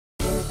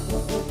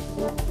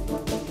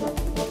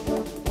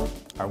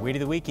Our weed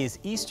of the week is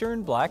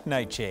Eastern Black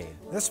Nightshade.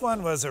 This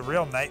one was a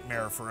real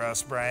nightmare for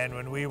us, Brian,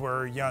 when we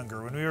were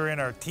younger. When we were in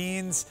our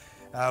teens,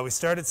 we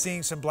started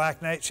seeing some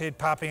black nightshade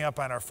popping up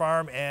on our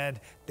farm, and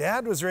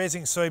Dad was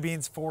raising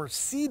soybeans for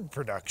seed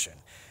production.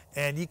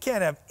 And you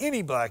can't have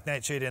any black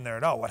nightshade in there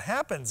at all. What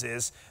happens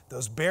is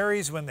those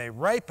berries, when they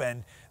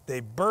ripen,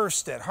 they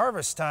burst at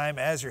harvest time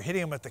as you're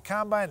hitting them with the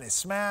combine. They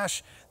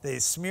smash, they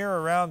smear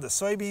around the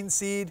soybean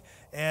seed,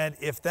 and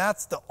if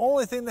that's the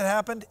only thing that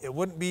happened, it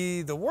wouldn't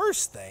be the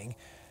worst thing.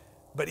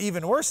 But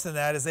even worse than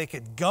that is they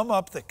could gum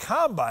up the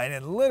combine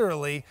and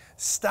literally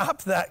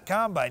stop that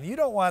combine. You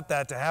don't want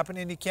that to happen,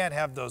 and you can't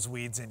have those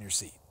weeds in your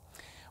seed.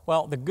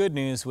 Well, the good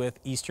news with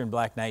Eastern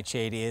Black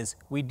Nightshade is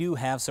we do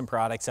have some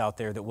products out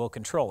there that will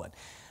control it.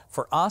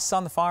 For us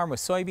on the farm with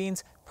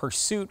soybeans,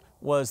 Pursuit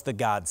was the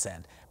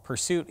godsend.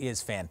 Pursuit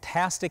is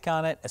fantastic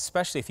on it,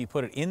 especially if you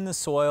put it in the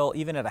soil,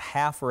 even at a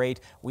half rate.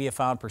 We have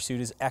found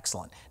Pursuit is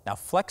excellent. Now,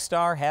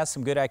 FlexStar has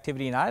some good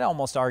activity, and I'd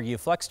almost argue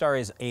FlexStar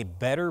is a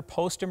better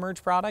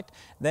post-emerge product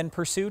than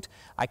Pursuit.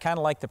 I kind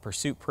of like the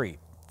Pursuit Pre.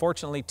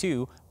 Fortunately,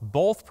 too,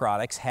 both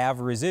products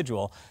have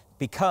residual,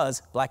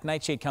 because black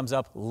nightshade comes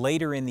up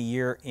later in the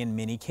year in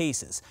many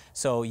cases.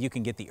 So you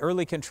can get the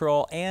early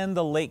control and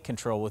the late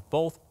control with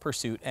both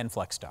Pursuit and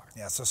FlexStar.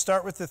 Yeah, so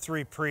start with the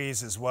 3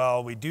 Pre's as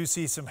well. We do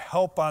see some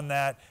help on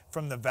that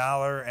from the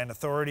Valor and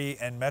Authority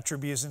and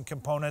Metribuzin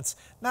components.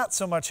 Not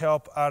so much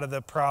help out of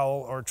the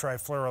Prowl or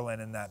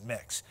trifluralin in that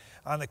mix.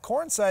 On the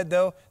corn side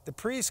though, the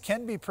Pre's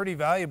can be pretty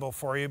valuable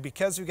for you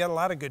because we've got a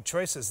lot of good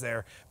choices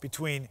there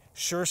between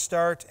Sure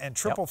Start and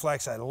Triple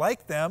Flex. I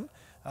like them.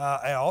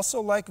 I also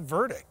like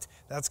Verdict.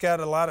 That's got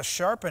a lot of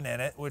sharpen in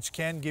it, which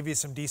can give you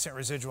some decent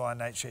residual on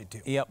nightshade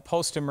too. Yep,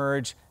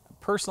 post-emerge.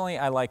 Personally,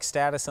 I like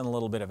Status and a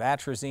little bit of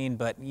atrazine,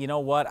 but you know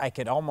what? I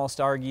could almost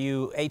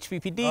argue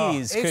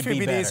HPPDs could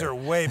be better. HPPDs are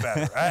way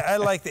better. I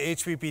like the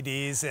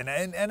HPPDs,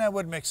 and I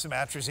would mix some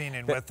atrazine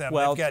in with them.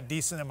 Well, they've got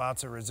decent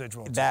amounts of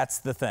residual too. That's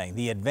the thing.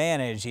 The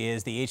advantage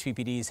is the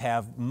HPPDs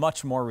have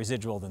much more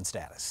residual than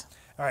Status.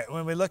 All right,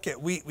 when we look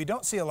at wheat, we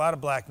don't see a lot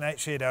of black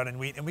nightshade out in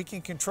wheat, and we can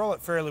control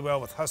it fairly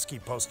well with Husky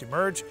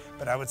post-emerge,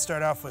 but I would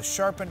start off with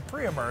Sharpen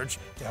pre-emerge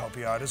to help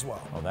you out as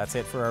well. Well, that's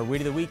it for our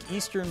Weed of the Week,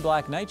 Eastern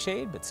Black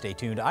Nightshade, but stay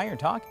tuned. Iron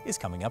Talk is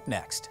coming up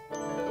next.